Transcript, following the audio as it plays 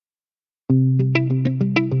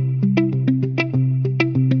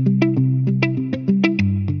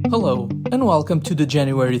and welcome to the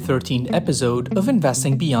January 13th episode of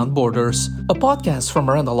Investing Beyond Borders, a podcast from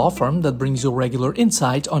Miranda Law Firm that brings you regular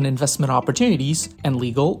insight on investment opportunities and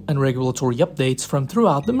legal and regulatory updates from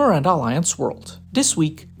throughout the Miranda Alliance world. This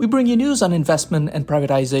week, we bring you news on investment and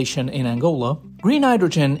privatization in Angola, green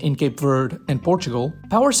hydrogen in Cape Verde and Portugal,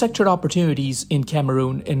 power sector opportunities in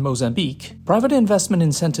Cameroon and Mozambique, private investment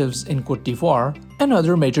incentives in Côte d'Ivoire, and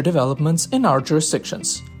other major developments in our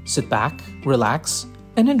jurisdictions. Sit back, relax,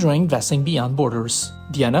 and enjoy investing beyond borders.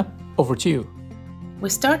 Diana, over to you. We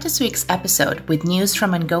start this week's episode with news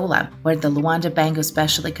from Angola, where the Luanda-Bango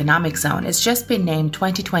Special Economic Zone has just been named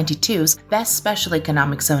 2022's Best Special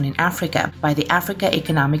Economic Zone in Africa by the Africa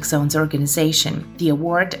Economic Zones Organization. The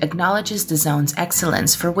award acknowledges the zone's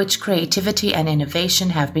excellence, for which creativity and innovation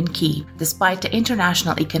have been key. Despite the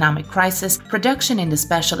international economic crisis, production in the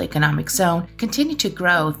Special Economic Zone continued to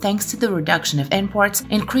grow thanks to the reduction of imports,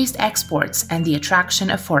 increased exports, and the attraction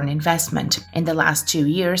of foreign investment. In the last 2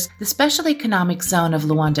 years, the Special Economic Zone of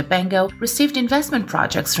Luanda-Bango received investment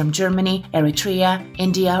projects from Germany, Eritrea,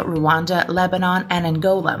 India, Rwanda, Lebanon, and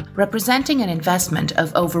Angola, representing an investment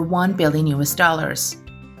of over $1 billion.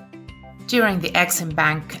 During the Exim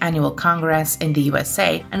Bank Annual Congress in the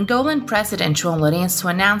USA, Angolan President João Lourenço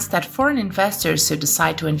announced that foreign investors who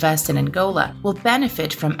decide to invest in Angola will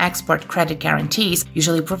benefit from export credit guarantees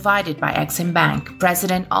usually provided by Exim Bank. The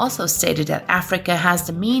President also stated that Africa has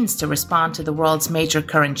the means to respond to the world's major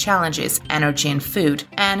current challenges, energy and food,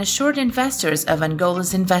 and assured investors of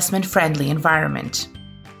Angola's investment-friendly environment.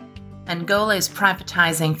 Angola is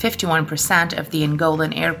privatizing 51% of the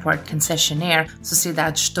Angolan airport concessionaire,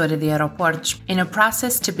 Sociedade Gestora de Aeroportos, in a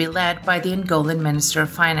process to be led by the Angolan Minister of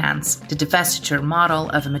Finance. The divestiture model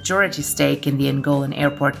of a majority stake in the Angolan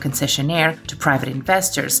airport concessionaire to private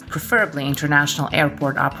investors, preferably international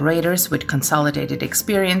airport operators with consolidated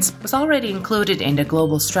experience, was already included in the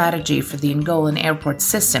global strategy for the Angolan airport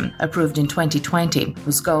system, approved in 2020,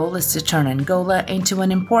 whose goal is to turn Angola into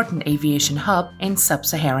an important aviation hub in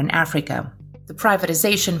sub-Saharan Africa. The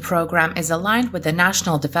privatization program is aligned with the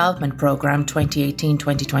National Development Program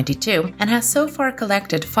 2018-2022 and has so far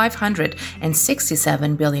collected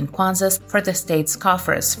 567 billion kwanzas for the state's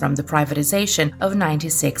coffers from the privatization of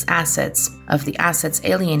 96 assets. Of the assets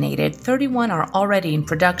alienated, 31 are already in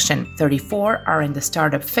production, 34 are in the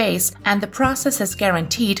startup phase, and the process has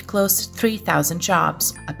guaranteed close to 3,000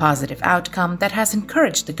 jobs, a positive outcome that has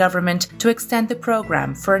encouraged the government to extend the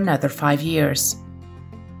program for another 5 years.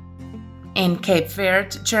 In Cape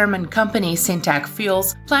Verde, German company Syntac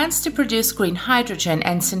Fuels plans to produce green hydrogen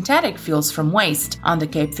and synthetic fuels from waste on the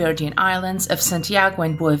Cape Verdean islands of Santiago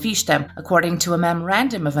and Boa Vista, according to a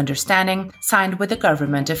memorandum of understanding signed with the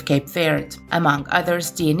government of Cape Verde. Among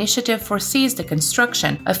others, the initiative foresees the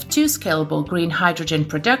construction of 2 scalable green hydrogen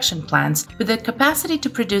production plants with the capacity to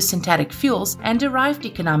produce synthetic fuels and derived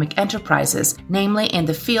economic enterprises, namely in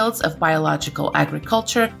the fields of biological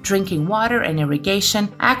agriculture, drinking water and irrigation,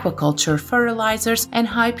 aquaculture, fertilizers, and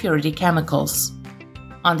high-purity chemicals.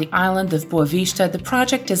 On the island of Boa Vista, the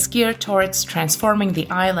project is geared towards transforming the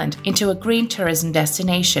island into a green tourism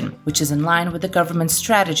destination, which is in line with the government's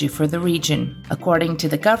strategy for the region. According to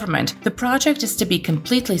the government, the project is to be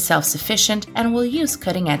completely self-sufficient and will use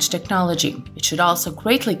cutting-edge technology. It should also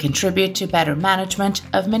greatly contribute to better management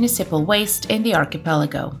of municipal waste in the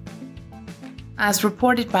archipelago. As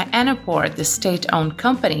reported by Enoport, the state-owned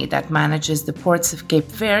company that manages the ports of Cape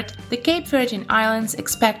Verde, the Cape Verdean Islands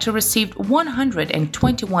expect to receive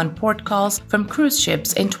 121 port calls from cruise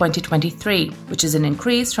ships in 2023, which is an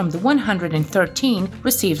increase from the 113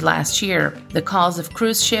 received last year. The calls of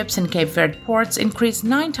cruise ships in Cape Verde ports increased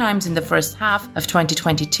 9 times in the first half of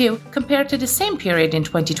 2022 compared to the same period in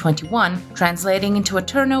 2021, translating into a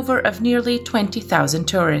turnover of nearly 20,000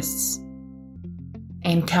 tourists.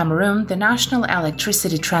 In Cameroon, the national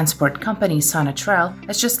electricity transport company Sonatrel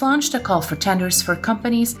has just launched a call for tenders for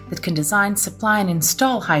companies that can design, supply, and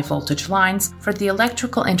install high-voltage lines for the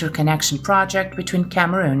electrical interconnection project between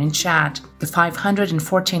Cameroon and Chad. The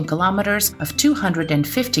 514 kilometers of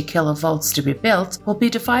 250 kilovolts to be built will be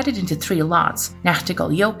divided into 3 lots: Nachtigal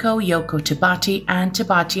Yoko, Yoko Tibati, and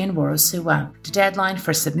Tibati and Worosua. The deadline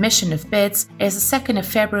for submission of bids is the 2nd of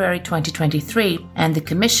February 2023, and the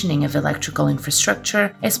commissioning of electrical infrastructure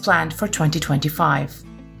is planned for 2025.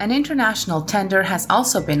 An international tender has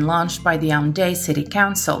also been launched by the Yaoundé City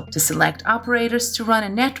Council to select operators to run a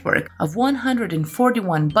network of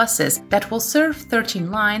 141 buses that will serve 13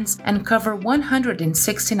 lines and cover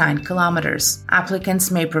 169 kilometers. Applicants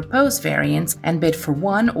may propose variants and bid for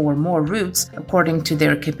one or more routes according to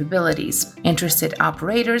their capabilities. Interested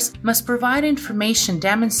operators must provide information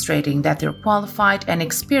demonstrating that they're qualified and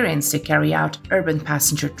experienced to carry out urban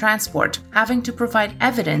passenger transport, having to provide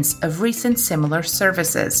evidence of recent similar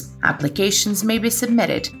services. Applications may be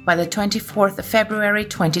submitted by the 24th of February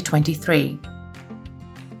 2023.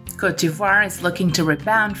 Côte d'Ivoire is looking to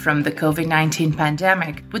rebound from the COVID-19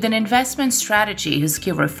 pandemic with an investment strategy whose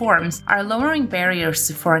key reforms are lowering barriers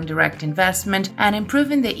to foreign direct investment and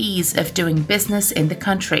improving the ease of doing business in the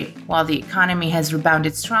country. While the economy has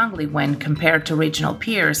rebounded strongly when compared to regional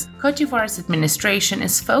peers, Côte d'Ivoire's administration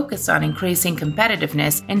is focused on increasing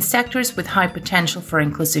competitiveness in sectors with high potential for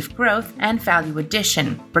inclusive growth and value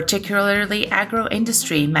addition, particularly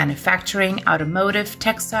agro-industry, manufacturing, automotive,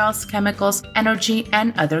 textiles, chemicals, energy,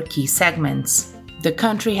 and other key segments. The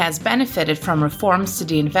country has benefited from reforms to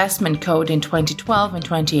the investment code in 2012 and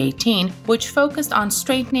 2018, which focused on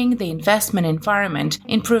strengthening the investment environment,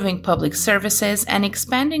 improving public services, and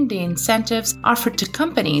expanding the incentives offered to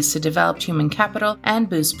companies to develop human capital and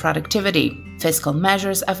boost productivity. Fiscal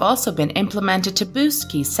measures have also been implemented to boost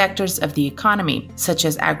key sectors of the economy, such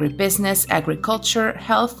as agribusiness, agriculture,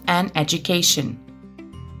 health, and education.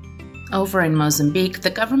 Over in Mozambique, the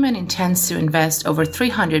government intends to invest over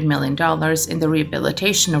 $300 million in the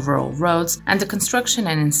rehabilitation of rural roads and the construction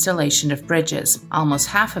and installation of bridges. Almost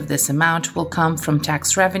half of this amount will come from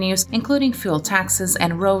tax revenues, including fuel taxes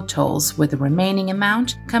and road tolls, with the remaining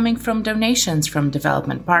amount coming from donations from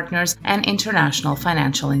development partners and international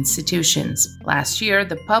financial institutions. Last year,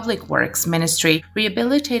 the Public Works Ministry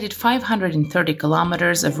rehabilitated 530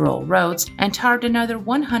 kilometers of rural roads and tarred another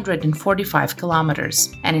 145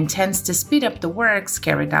 kilometers, and intends to speed up the works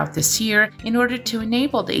carried out this year in order to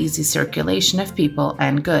enable the easy circulation of people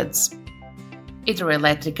and goods.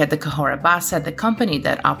 Hidroelétrica de Cahora Bassa, the company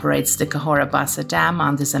that operates the Cahora Bassa Dam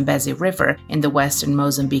on the Zambezi River in the western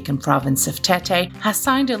Mozambican province of Tete, has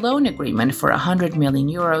signed a loan agreement for €100 million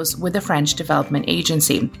with the French Development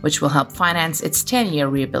Agency, which will help finance its 10-year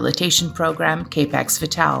rehabilitation program, Capex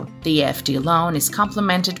Vital. The EFD loan is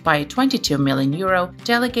complemented by a €22 million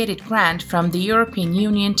delegated grant from the European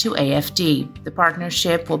Union to AFD. The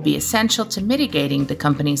partnership will be essential to mitigating the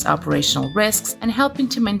company's operational risks and helping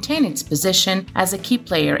to maintain its position as a key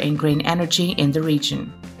player in green energy in the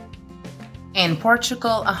region. In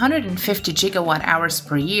Portugal, 150 gigawatt-hours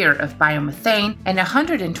per year of biomethane and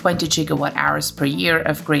 120 gigawatt-hours per year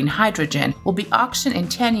of green hydrogen will be auctioned in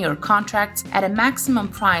 10-year contracts at a maximum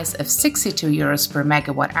price of €62 per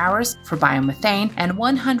megawatt-hours for biomethane and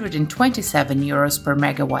 €127 per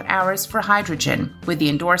megawatt-hours for hydrogen. With the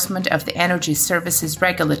endorsement of the Energy Services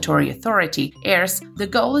Regulatory Authority, ERS, the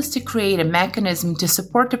goal is to create a mechanism to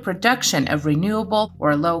support the production of renewable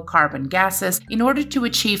or low-carbon gases in order to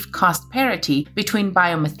achieve cost parity between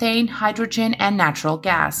biomethane, hydrogen, and natural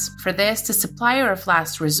gas. For this, the supplier of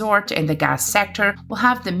last resort in the gas sector will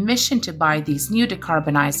have the mission to buy these new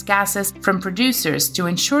decarbonized gases from producers to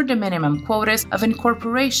ensure the minimum quotas of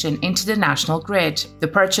incorporation into the national grid. The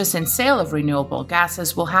purchase and sale of renewable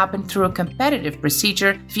gases will happen through a competitive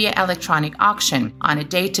procedure via electronic auction on a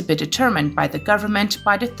date to be determined by the government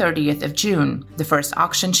by the 30th of June. The first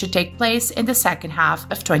auction should take place in the second half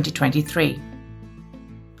of 2023.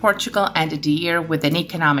 Portugal ended the year with an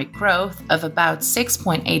economic growth of about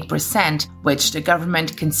 6.8%, which the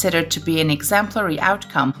government considered to be an exemplary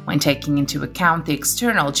outcome when taking into account the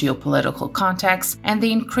external geopolitical context and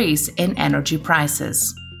the increase in energy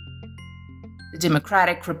prices. The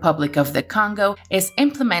Democratic Republic of the Congo is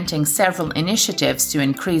implementing several initiatives to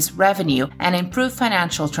increase revenue and improve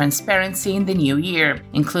financial transparency in the new year,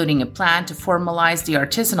 including a plan to formalize the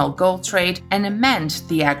artisanal gold trade and amend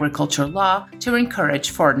the agriculture law to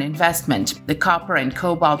encourage foreign investment. The copper and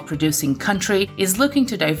cobalt producing country is looking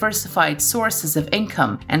to diversify its sources of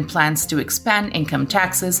income and plans to expand income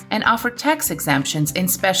taxes and offer tax exemptions in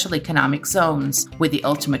special economic zones, with the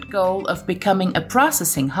ultimate goal of becoming a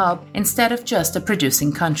processing hub instead of just a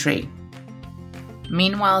producing country.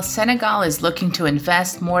 Meanwhile, Senegal is looking to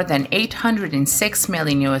invest more than $806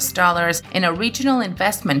 million in a regional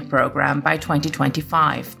investment program by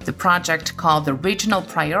 2025. The project, called the Regional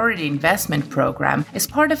Priority Investment Program, is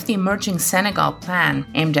part of the Emerging Senegal Plan,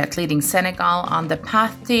 aimed at leading Senegal on the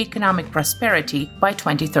path to economic prosperity by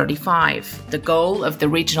 2035. The goal of the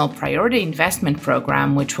Regional Priority Investment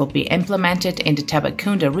Program, which will be implemented in the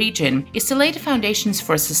Tabakunda region, is to lay the foundations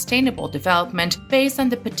for sustainable development based on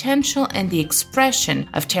the potential and the expression expression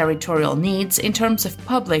of territorial needs in terms of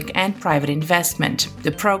public and private investment.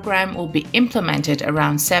 The program will be implemented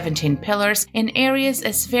around 17 pillars in areas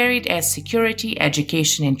as varied as security,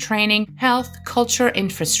 education and training, health, culture,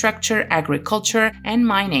 infrastructure, agriculture, and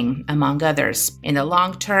mining, among others. In the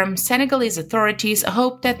long term, Senegalese authorities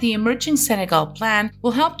hope that the emerging Senegal Plan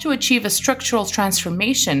will help to achieve a structural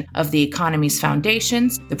transformation of the economy's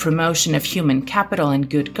foundations, the promotion of human capital and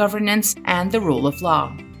good governance, and the rule of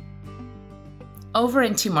law. Over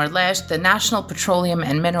in Timor-Leste, the National Petroleum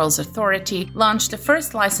and Minerals Authority launched the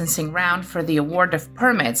first licensing round for the award of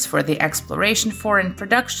permits for the exploration for and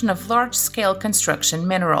production of large-scale construction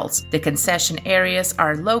minerals. The concession areas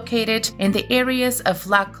are located in the areas of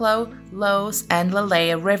Laclo, Los, and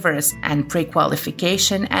Lalea rivers, and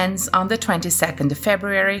pre-qualification ends on the 22nd of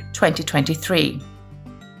February 2023.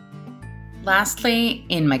 Lastly,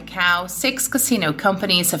 in Macau, 6 casino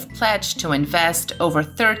companies have pledged to invest over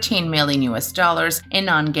 $13 million in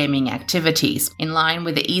non-gaming activities. In line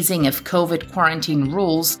with the easing of COVID quarantine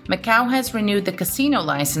rules, Macau has renewed the casino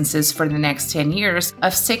licenses for the next 10 years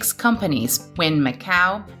of 6 companies: Wynn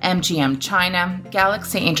Macau, MGM China,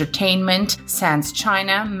 Galaxy Entertainment, Sands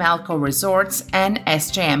China, Malco Resorts, and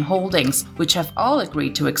SJM Holdings, which have all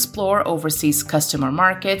agreed to explore overseas customer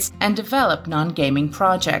markets and develop non-gaming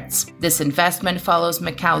projects. This investment follows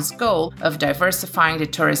Macau's goal of diversifying the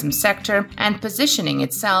tourism sector and positioning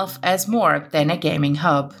itself as more than a gaming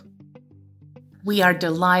hub. We are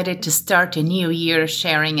delighted to start a new year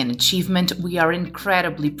sharing an achievement we are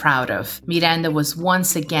incredibly proud of. Miranda was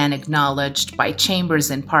once again acknowledged by Chambers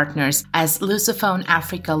and Partners as Lusophone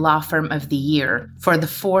Africa Law Firm of the Year for the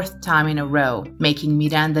 4th time in a row, making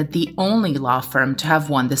Miranda the only law firm to have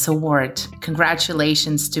won this award.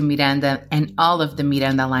 Congratulations to Miranda and all of the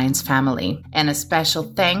Miranda Alliance family, and a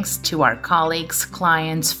special thanks to our colleagues,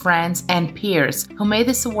 clients, friends, and peers who made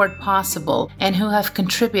this award possible and who have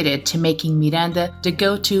contributed to making Miranda the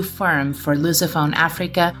go-to firm for Lusophone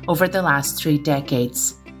Africa over the last 3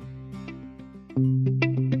 decades.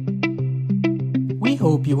 We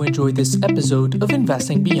hope you enjoyed this episode of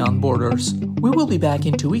Investing Beyond Borders. We will be back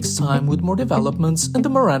in 2 weeks' time with more developments in the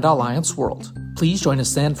Miranda Alliance world. Please join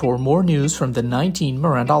us then for more news from the 19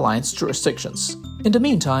 Miranda Alliance jurisdictions. In the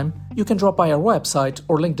meantime, you can drop by our website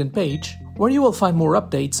or LinkedIn page, where you will find more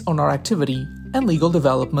updates on our activity and legal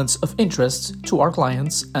developments of interest to our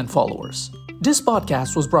clients and followers. This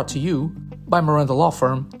podcast was brought to you by Miranda Law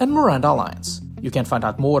Firm and Miranda Alliance. You can find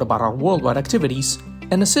out more about our worldwide activities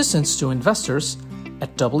and assistance to investors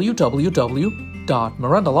at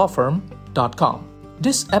www.mirandalawfirm.com.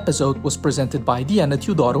 This episode was presented by Diana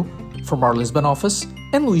Teodoro from our Lisbon office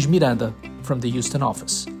and Luis Miranda from the Houston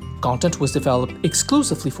office. Content was developed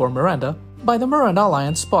exclusively for Miranda by the Miranda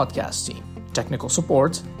Alliance podcast team. Technical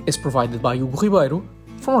support is provided by Hugo Ribeiro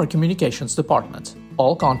from our communications department.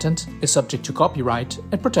 All content is subject to copyright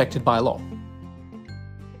and protected by law.